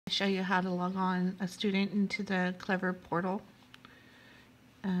Show you how to log on a student into the Clever portal.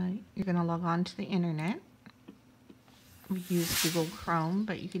 You're going to log on to the internet. We use Google Chrome,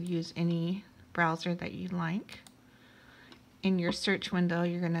 but you could use any browser that you like. In your search window,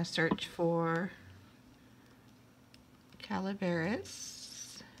 you're going to search for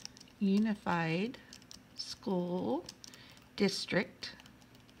Calaveras Unified School District,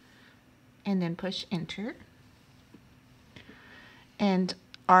 and then push enter. And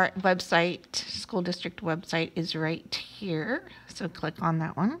our website, school district website, is right here, so click on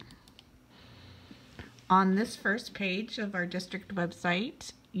that one. On this first page of our district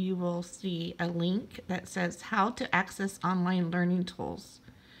website, you will see a link that says how to access online learning tools.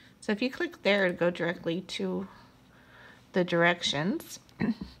 So if you click there, it'll go directly to the directions.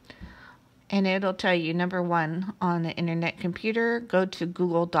 And it'll tell you, number one, on the internet computer, go to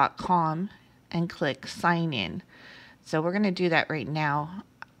google.com and click sign in. So we're going to do that right now.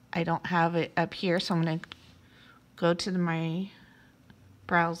 I don't have it up here, so I'm going to go to my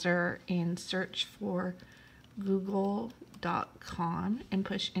browser and search for google.com and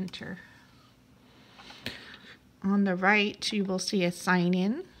push enter. On the right, you will see a sign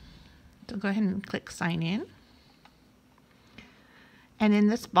in. So go ahead and click sign in. And in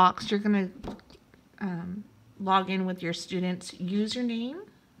this box, you're going to log in with your student's username,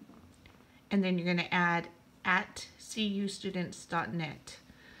 and then you're going to add @custudents.net.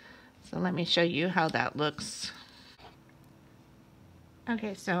 So let me show you how that looks.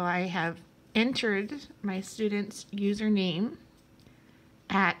 Okay, so I have entered my student's username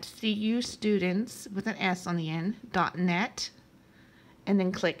at @custudents with an S on the end, .net, and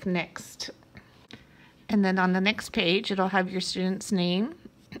then click next. And then on the next page, it'll have your student's name,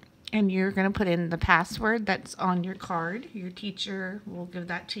 and you're going to put in the password that's on your card. Your teacher will give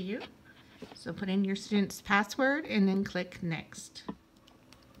that to you. So put in your student's password and then click next.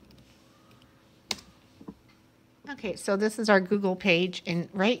 Okay, so this is our Google page, and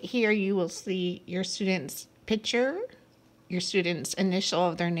right here you will see your student's picture, your student's initial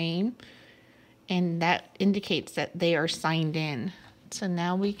of their name, and that indicates that they are signed in. So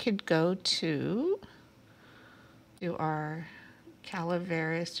now we could go to our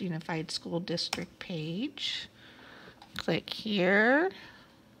Calaveras Unified School District page. Click here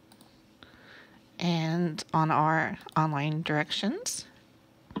and on our online directions.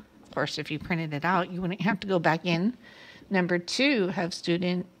 Of course, if you printed it out, you wouldn't have to go back in. Number 2, have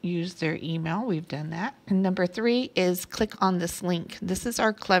student use their email. We've done that. And number 3 is click on this link. This is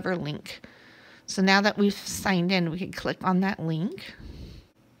our Clever link. So now that we've signed in, we can click on that link.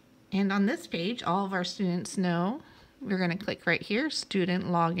 And on this page, all of our students know. We're going to click right here, student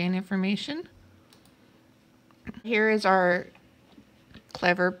login information. Here is our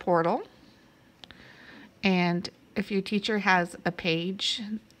Clever portal. And if your teacher has a page,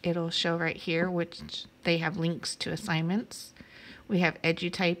 it'll show right here, which they have links to assignments. We have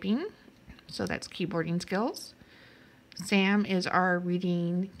EduTyping, so that's keyboarding skills. SAM is our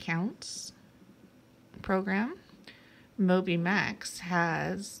reading counts program. MobyMax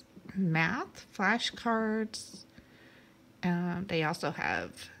has math, flashcards. They also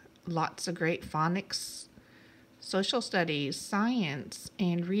have lots of great phonics, social studies, science,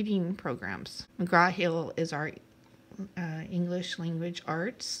 and reading programs. McGraw-Hill is our English language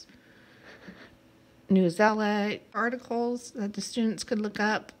arts. Newsella, articles that the students could look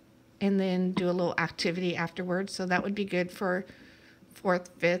up and then do a little activity afterwards. So that would be good for 4th,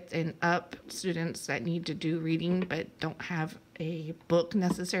 5th, and up students that need to do reading but don't have a book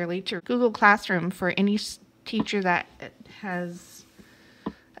necessarily. To Google Classroom for any teacher that has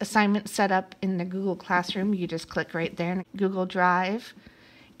assignments set up in the Google Classroom, you just click right there. Google Drive,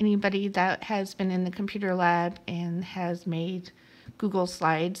 anybody that has been in the computer lab and has made Google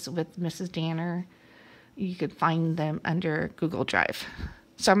Slides with Mrs. Danner, you could find them under Google Drive.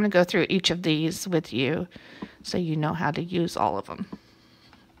 So I'm going to go through each of these with you so you know how to use all of them.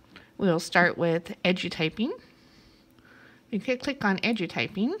 We'll start with EduTyping. You can click on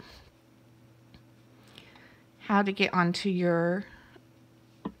EduTyping. How to get onto your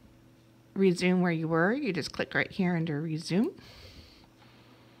resume where you were, you just click right here under resume.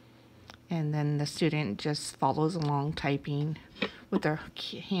 And then the student just follows along typing with their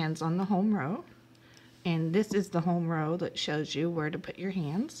hands on the home row. And this is the home row that shows you where to put your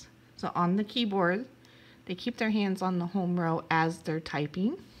hands. So on the keyboard, they keep their hands on the home row as they're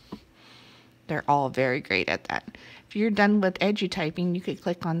typing. They're all very great at that. If you're done with EduTyping, you could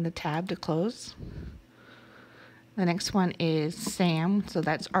click on the tab to close. The next one is SAM, so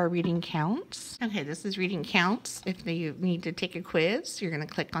that's our reading counts. Okay, this is reading counts. If you need to take a quiz, you're going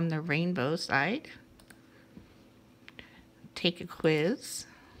to click on the rainbow side. Take a quiz.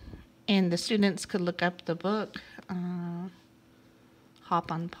 And the students could look up the book,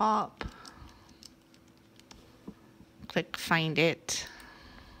 hop on pop, click find it,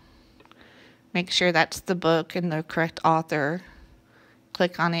 make sure that's the book and the correct author,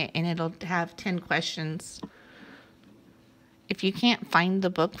 click on it, and it'll have 10 questions. If you can't find the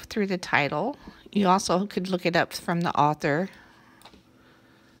book through the title, you also could look it up from the author,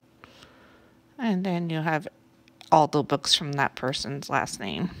 and then you'll have all the books from that person's last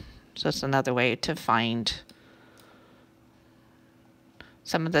name. So it's another way to find.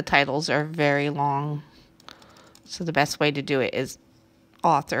 Some of the titles are very long, so the best way to do it is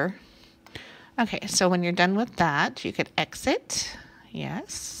author. Okay, so when you're done with that, you could exit.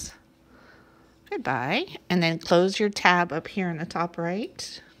 Yes. Goodbye. And then close your tab up here in the top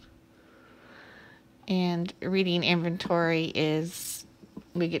right. And reading inventory is,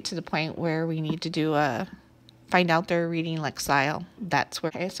 we get to the point where we need to do find out their reading lexile. That's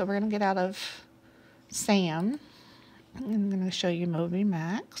where. Okay, so we're going to get out of Sam. I'm going to show you Moby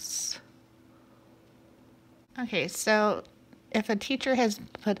Max. Okay, so if a teacher has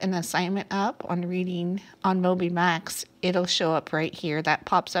put an assignment up on reading on Moby Max, it'll show up right here. That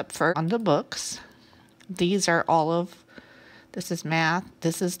pops up first on the books. These are this is math.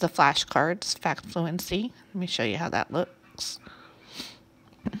 This is the flashcards, fact fluency. Let me show you how that looks.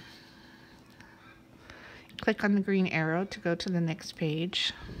 Click on the green arrow to go to the next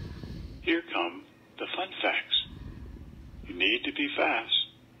page. Here come the fun facts. You need to be fast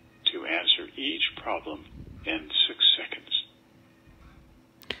to answer each problem in 6 seconds.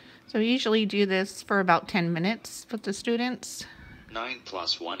 So we usually do this for about 10 minutes with the students. 9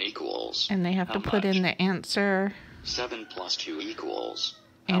 plus 1 equals. And they have to put in the answer. 7 plus 2 equals.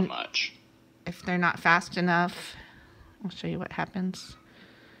 How much? If they're not fast enough, I'll show you what happens.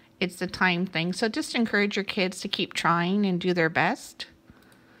 It's the time thing. So just encourage your kids to keep trying and do their best.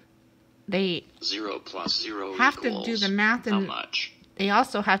 They 0 plus 0 have equals. to do the math, and how much? They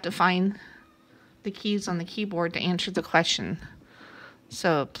also have to find the keys on the keyboard to answer the question.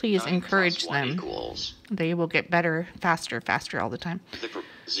 So please encourage them. Equals. They will get better, faster all the time.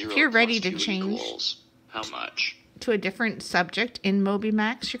 If you're ready to change how much? To a different subject in Moby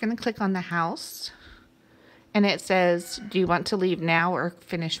Max, you're going to click on the house. And it says, do you want to leave now or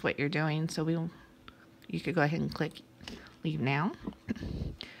finish what you're doing? So you could go ahead and click leave now.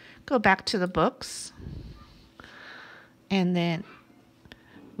 Go back to the books. And then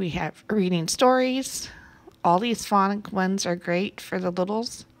we have reading stories. All these phonic ones are great for the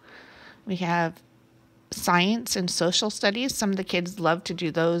littles. We have science and social studies. Some of the kids love to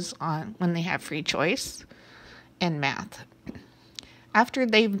do those when they have free choice. And math. After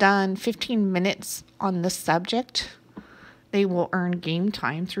they've done 15 minutes on this subject, they will earn game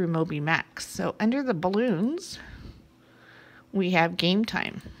time through Moby Max. So under the balloons, we have game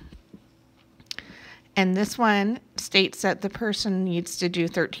time. And this one states that the person needs to do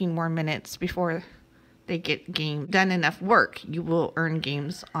 13 more minutes before they get done enough work. You will earn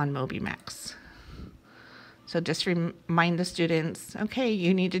games on Moby Max. So just remind the students, okay,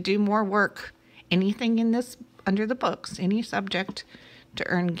 you need to do more work. Anything in this under the books, any subject, to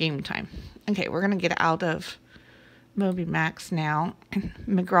earn game time. Okay, we're going to get out of Moby Max now.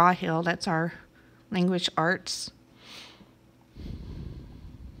 McGraw-Hill, that's our language arts.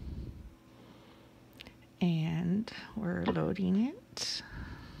 And we're loading it.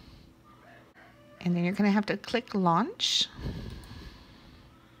 And then you're going to have to click launch.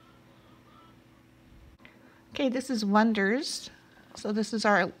 Okay, this is Wonders. So this is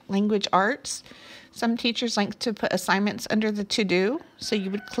our language arts. Some teachers like to put assignments under the to-do. So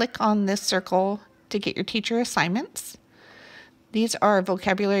you would click on this circle to get your teacher assignments. These are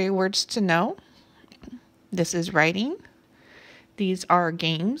vocabulary words to know. This is writing. These are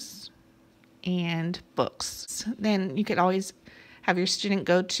games and books. Then you could always have your student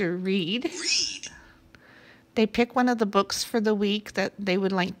go to read. They pick one of the books for the week that they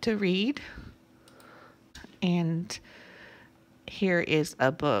would like to read. And here is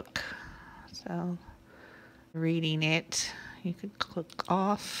a book. So reading it, you could click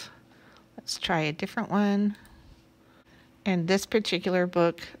off. Let's try a different one. And this particular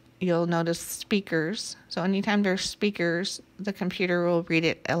book, you'll notice speakers. So anytime there's speakers, the computer will read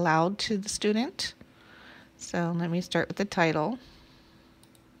it aloud to the student. So let me start with the title.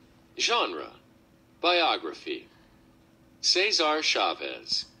 Genre, biography, Cesar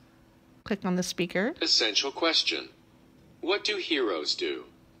Chavez. Click on the speaker. Essential question, what do heroes do?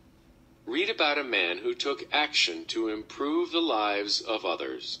 Read about a man who took action to improve the lives of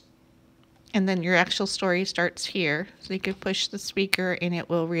others. And then your actual story starts here. So you could push the speaker and it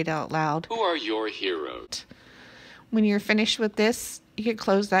will read out loud. Who are your heroes? When you're finished with this, You could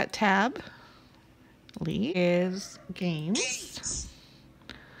close that tab. Is games.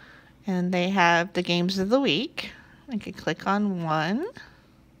 And they have the games of the week. I could click on one.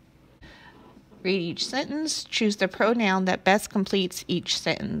 Read each sentence. Choose the pronoun that best completes each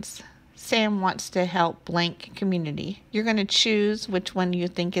sentence. Sam wants to help blank community. You're going to choose which one you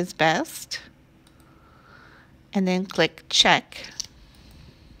think is best. And then click check.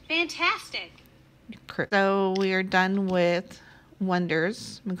 Fantastic. So we are done with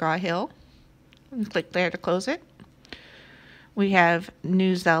Wonders, McGraw-Hill. And click there to close it. We have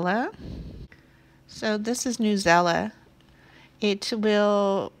Newsella. So this is Newsella. It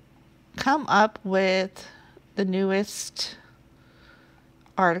will come up with the newest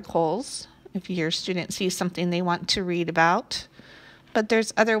articles if your student sees something they want to read about. But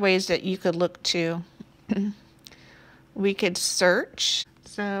there's other ways that you could look to. We could search.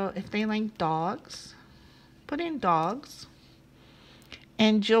 So if they like dogs, put in dogs,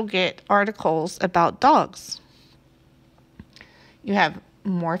 and you'll get articles about dogs. You have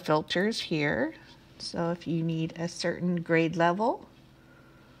more filters here. So if you need a certain grade level,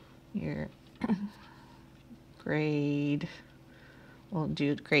 your grade, we'll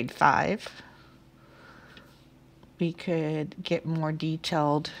do grade 5. We could get more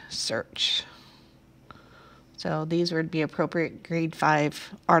detailed search. So these would be appropriate grade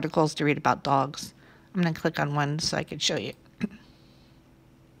 5 articles to read about dogs. I'm going to click on one so I could show you.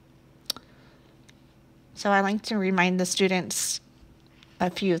 So I like to remind the students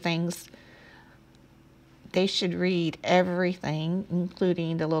a few things. They should read everything,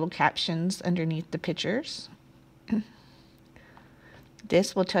 including the little captions underneath the pictures.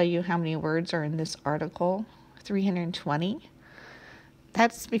 This will tell you how many words are in this article, 320.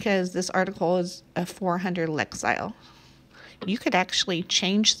 That's because this article is a 400 lexile. You could actually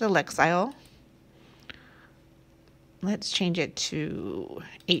change the lexile. Let's change it to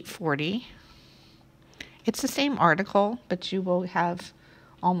 840. It's the same article, but you will have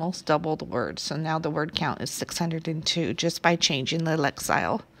almost double the words. So now the word count is 602 just by changing the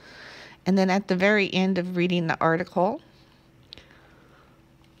lexile. And then at the very end of reading the article,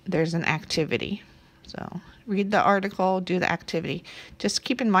 there's an activity. So read the article, do the activity. Just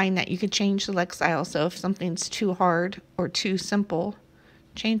keep in mind that you could change the lexile. So if something's too hard or too simple,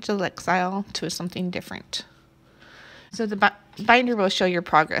 change the lexile to something different. So the binder will show your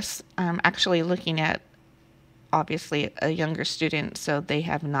progress. I'm actually looking at obviously a younger student, so they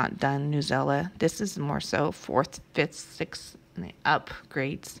have not done Newsella. This is more so 4th, 5th, 6th, and up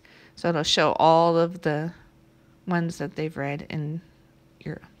grades. So it'll show all of the ones that they've read in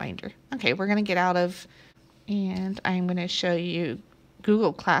your binder. Okay, we're going to get out of, and I'm going to show you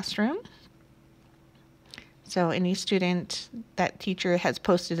Google Classroom. So any student, that teacher has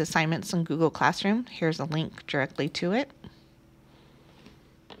posted assignments in Google Classroom. Here's a link directly to it.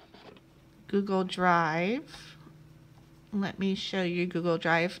 Google Drive. Let me show you Google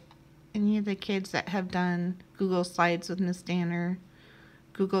Drive. Any of the kids that have done Google Slides with Miss Danner,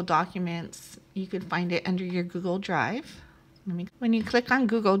 Google Documents, you can find it under your Google Drive. When you click on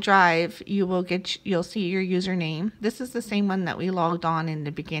Google Drive, you'll see your username. This is the same one that we logged on in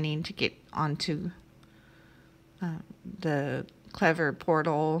the beginning to get onto the Clever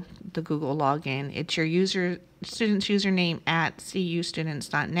portal, the Google login. It's your student's username at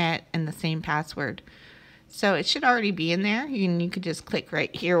custudents.net and the same password. So it should already be in there. You could just click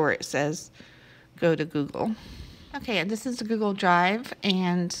right here where it says go to Google. Okay, this is the Google Drive,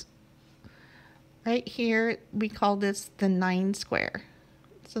 and right here we call this the 9 square.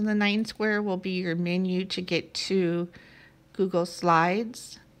 So the 9 square will be your menu to get to Google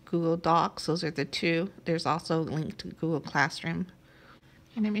Slides, Google Docs. Those are the two. There's also a link to Google Classroom.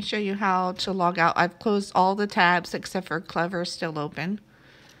 And let me show you how to log out. I've closed all the tabs except for Clever still open.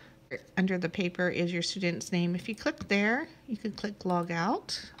 Under the paper is your student's name. If you click there, you can click log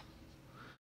out.